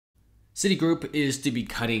Citigroup is to be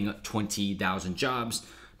cutting 20,000 jobs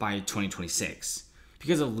by 2026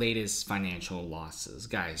 because of latest financial losses.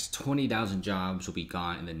 Guys, 20,000 jobs will be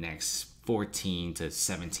gone in the next 14 to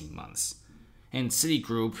 17 months. And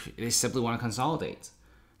Citigroup, they simply want to consolidate.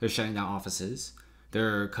 They're shutting down offices,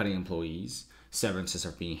 they're cutting employees, severances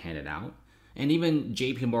are being handed out. And even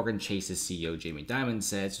JP Morgan Chase's CEO Jamie Dimon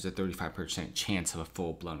says there's a 35% chance of a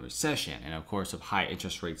full-blown recession. And of course, with high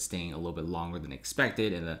interest rates staying a little bit longer than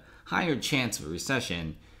expected and the higher chance of a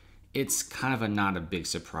recession, it's kind of not a big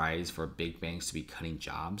surprise for big banks to be cutting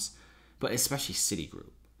jobs, but especially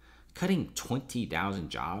Citigroup. Cutting 20,000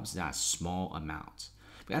 jobs is not a small amount.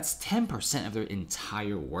 But that's 10% of their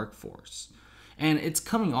entire workforce. And it's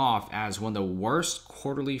coming off as one of the worst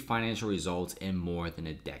quarterly financial results in more than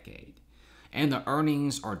a decade. And the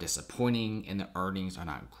earnings are disappointing and the earnings are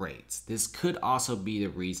not great. This could also be the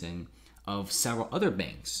reason of several other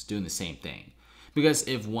banks doing the same thing. Because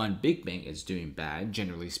if one big bank is doing bad,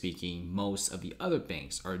 generally speaking, most of the other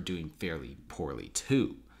banks are doing fairly poorly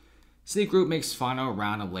too. Citigroup makes final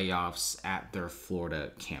round of layoffs at their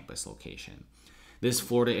Florida campus location. This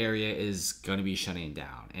Florida area is going to be shutting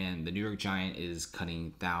down, and the New York Giant is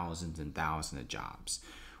cutting thousands and thousands of jobs.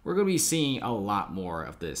 We're going to be seeing a lot more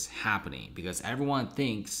of this happening because everyone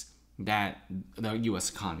thinks that the U.S.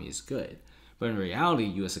 economy is good. But in reality,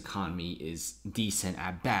 U.S. economy is decent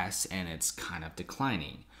at best and it's kind of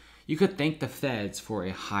declining. You could thank the Feds for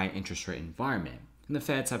a high interest rate environment. And the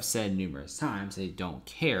Feds have said numerous times they don't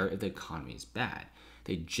care if the economy is bad.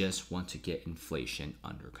 They just want to get inflation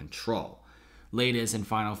under control. Latest and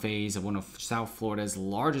final phase of one of South Florida's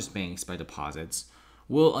largest banks by deposits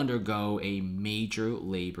will undergo a major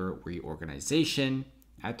labor reorganization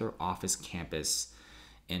at their office campus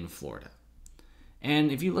in Florida.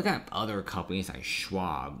 And if you look at other companies like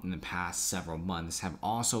Schwab in the past several months have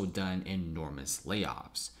also done enormous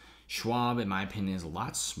layoffs. Schwab, in my opinion, is a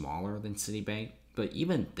lot smaller than Citibank, but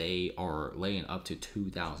even they are laying up to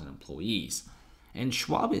 2,000 employees. And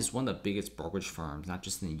Schwab is one of the biggest brokerage firms, not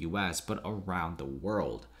just in the US, but around the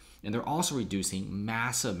world. And they're also reducing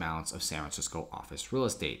massive amounts of San Francisco office real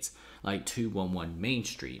estate, like 211 Main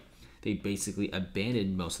Street. They basically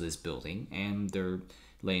abandoned most of this building and they're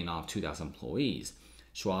laying off 2,000 employees.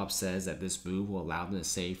 Schwab says that this move will allow them to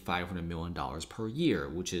save $500 million per year,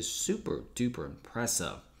 which is super duper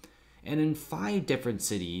impressive. And in 5 different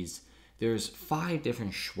cities, there's 5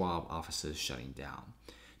 different Schwab offices shutting down.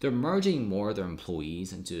 They're merging more of their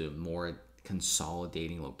employees into more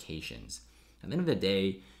consolidating locations. At the end of the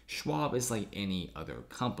day, Schwab is like any other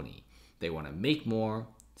company. They want to make more,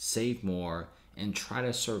 save more, and try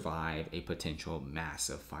to survive a potential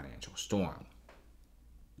massive financial storm.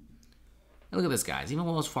 And look at this, guys. Even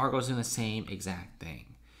Wells Fargo is doing the same exact thing.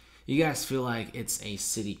 You guys feel like it's a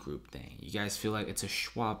Citigroup thing. You guys feel like it's a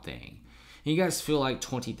Schwab thing. And you guys feel like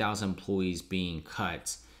 20,000 employees being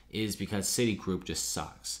cut is because Citigroup just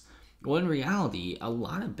sucks. Well, in reality, a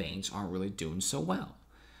lot of banks aren't really doing so well.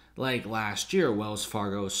 Like last year, Wells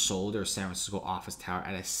Fargo sold their San Francisco office tower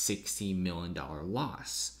at a $60 million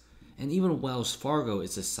loss. And even Wells Fargo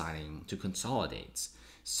is deciding to consolidate,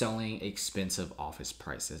 selling expensive office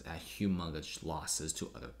prices at humongous losses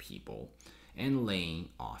to other people and laying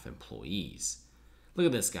off employees. Look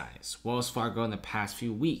at this, guys. Wells Fargo in the past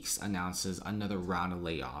few weeks announces another round of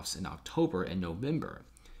layoffs in October and November.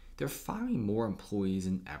 They're firing more employees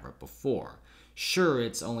than ever before. Sure,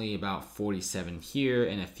 it's only about 47 here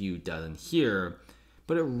and a few dozen here,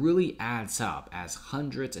 but it really adds up as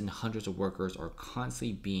hundreds and hundreds of workers are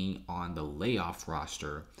constantly being on the layoff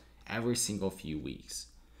roster every single few weeks.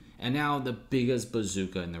 And now the biggest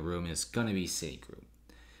bazooka in the room is going to be Citigroup.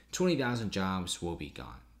 20,000 jobs will be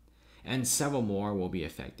gone, and several more will be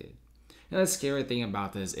affected. Now, the scary thing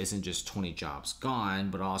about this isn't just 20 jobs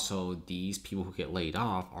gone, but also these people who get laid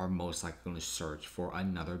off are most likely going to search for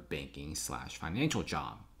another banking/financial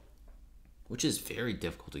job, which is very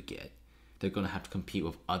difficult to get. They're going to have to compete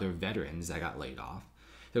with other veterans that got laid off.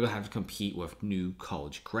 They're going to have to compete with new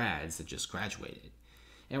college grads that just graduated.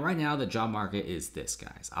 And right now, the job market is this,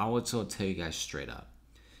 guys. I will tell you guys straight up.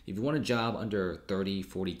 If you want a job under 30,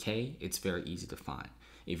 40K, it's very easy to find.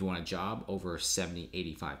 If you want a job over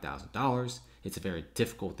 $70,000, $85,000, it's a very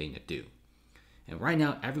difficult thing to do. And right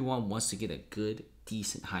now, everyone wants to get a good,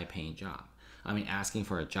 decent, high-paying job. I mean, asking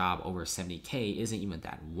for a job over 70K isn't even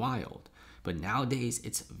that wild. But nowadays,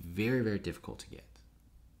 it's very, very difficult to get.